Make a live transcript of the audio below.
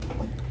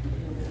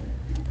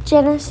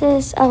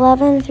Genesis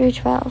 11 through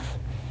 12.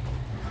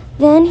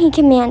 Then he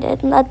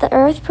commanded, "Let the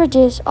earth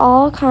produce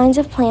all kinds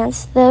of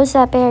plants, those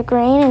that bear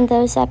grain and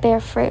those that bear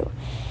fruit."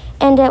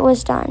 And it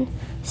was done.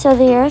 So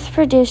the earth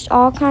produced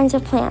all kinds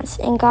of plants,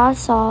 and God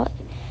saw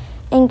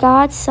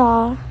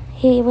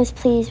he was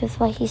pleased with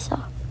what he saw.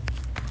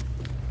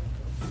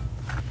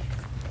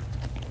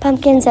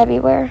 Pumpkins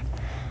everywhere.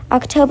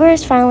 October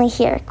is finally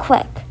here.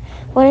 Quick,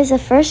 what is the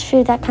first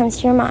food that comes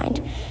to your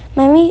mind?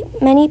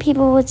 Many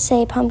people would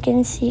say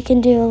pumpkins. You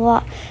can do a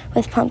lot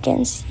with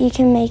pumpkins. You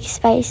can make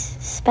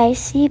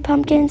spicy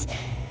pumpkins.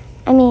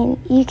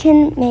 You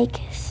can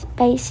make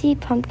spicy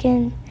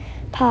pumpkin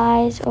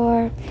pies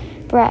or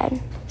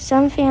bread.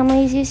 Some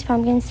families use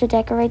pumpkins to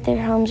decorate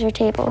their homes or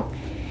table.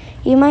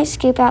 You might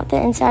scoop out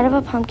the inside of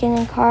a pumpkin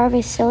and carve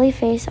a silly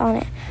face on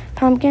it.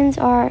 Pumpkins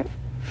are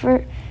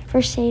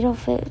versatile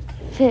food.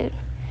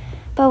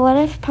 But what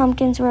if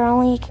pumpkins were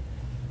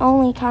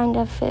only kind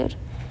of food?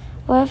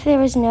 What if there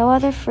was no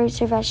other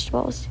fruits or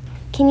vegetables?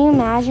 Can you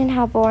imagine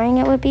how boring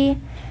it would be?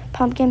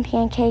 Pumpkin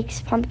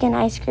pancakes, pumpkin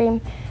ice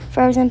cream,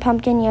 frozen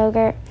pumpkin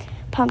yogurt,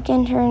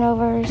 pumpkin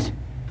turnovers.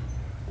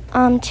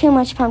 Too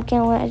much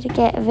pumpkin would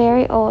get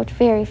very old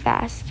very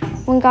fast.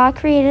 When God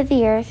created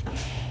the earth,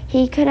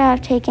 he could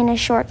have taken a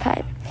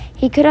shortcut.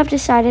 He could have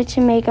decided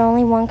to make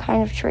only one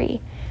kind of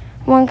tree,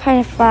 one kind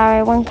of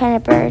flower, one kind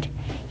of bird.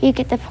 You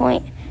get the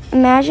point.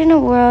 Imagine a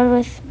world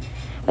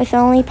with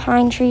only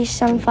pine trees,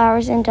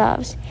 sunflowers, and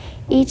doves.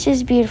 Each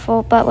is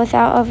beautiful, but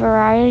without a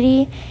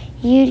variety,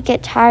 you'd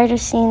get tired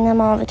of seeing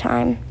them all the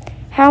time.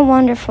 How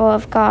wonderful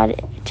of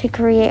God to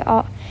create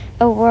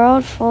a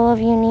world full of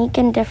unique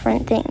and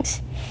different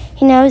things.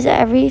 He knows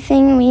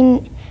everything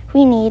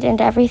we need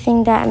and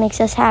everything that makes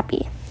us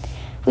happy.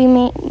 We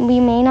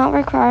may not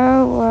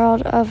require a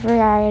world of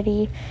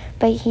variety,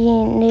 but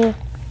he knew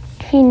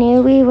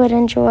we would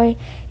enjoy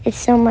it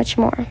so much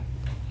more.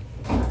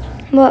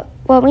 What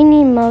we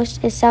need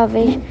most is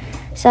salvation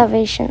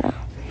though.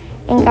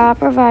 And God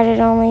provided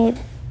only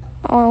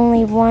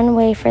one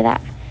way for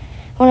that.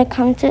 When it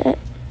comes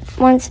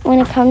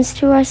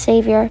to our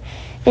Savior,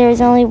 there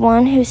is only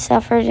one who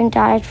suffered and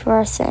died for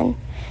our sin.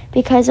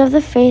 Because of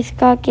the faith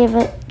God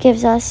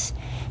gives us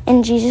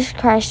in Jesus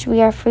Christ,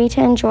 we are free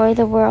to enjoy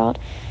the world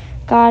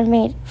God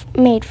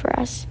made for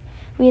us.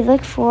 We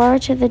look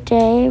forward to the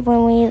day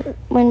when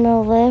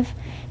we'll live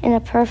in a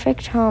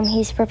perfect home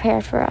He's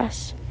prepared for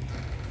us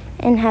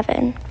in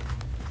heaven.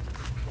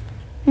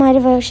 My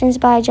devotions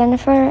by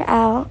Jennifer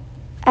L.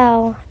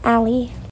 Alley.